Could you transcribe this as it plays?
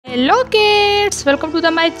Hello kids, welcome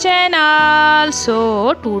to my channel.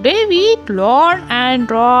 So today we learn and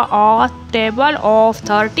draw a table of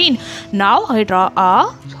 13. Now I draw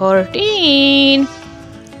a 13.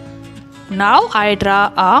 Now I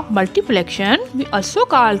draw a multiplication. We also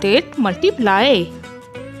called it multiply.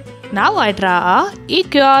 Now I draw a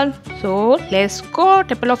equal. So let's go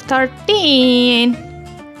table of 13.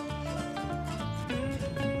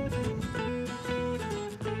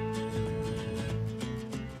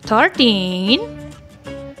 Thirteen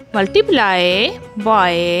multiply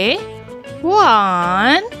by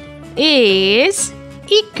 1 is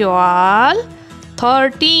equal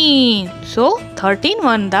 13. So 13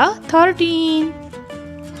 1 the 13.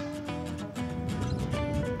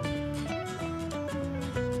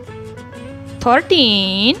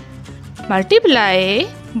 Thirteen multiply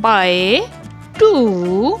by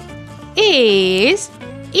 2 is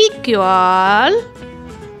equal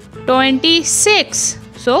 26.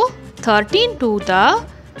 So 13 to the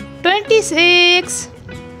 26.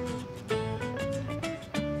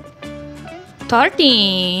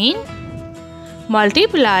 13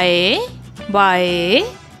 multiply by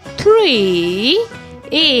 3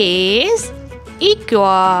 is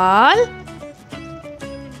equal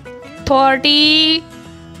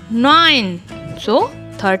 39. So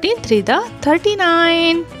 13 3 the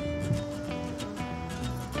 39.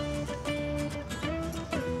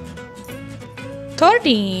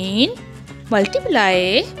 13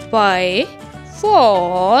 multiply by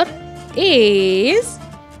 4 is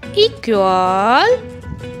equal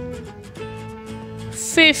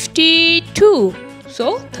 52.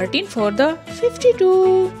 So 13 for the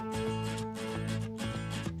 52.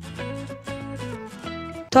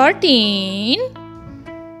 13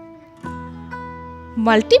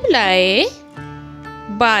 multiply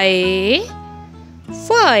by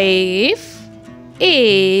 5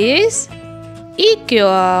 is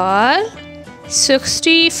equal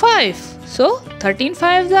 65. So 13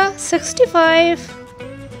 5 the 65.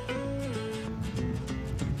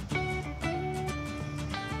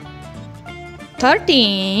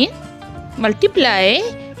 13 multiply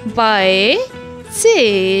by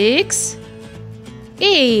 6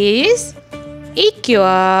 is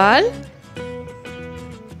equal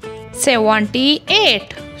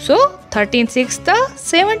 78. So 13 6 the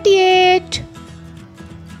 78.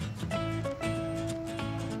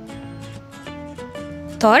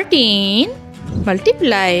 13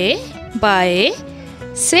 multiply by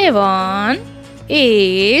 7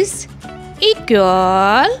 is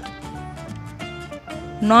equal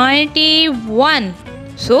 91.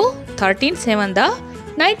 So 13 7 the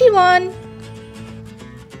 91.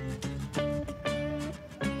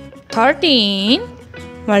 13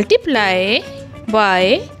 multiply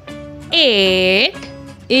by 8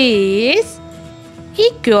 is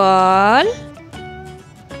equal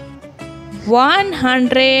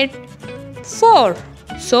 104.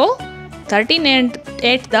 So 13 and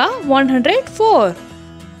 8 the 104.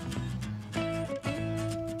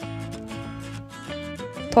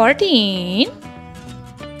 14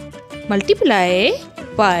 multiply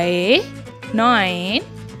by 9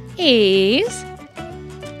 is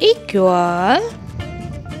equal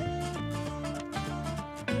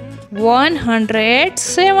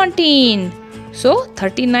 117. So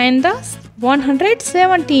 39 the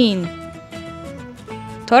 117.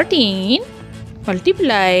 13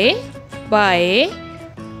 multiply by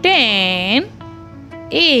 10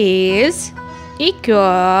 is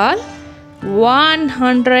equal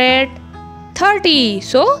 130.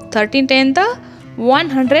 So 13 10 the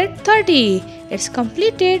 130. It's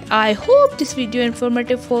completed. I hope this video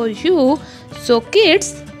informative for you. So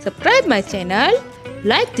kids, subscribe my channel,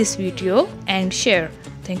 like this video and share.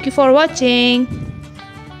 Thank you for watching.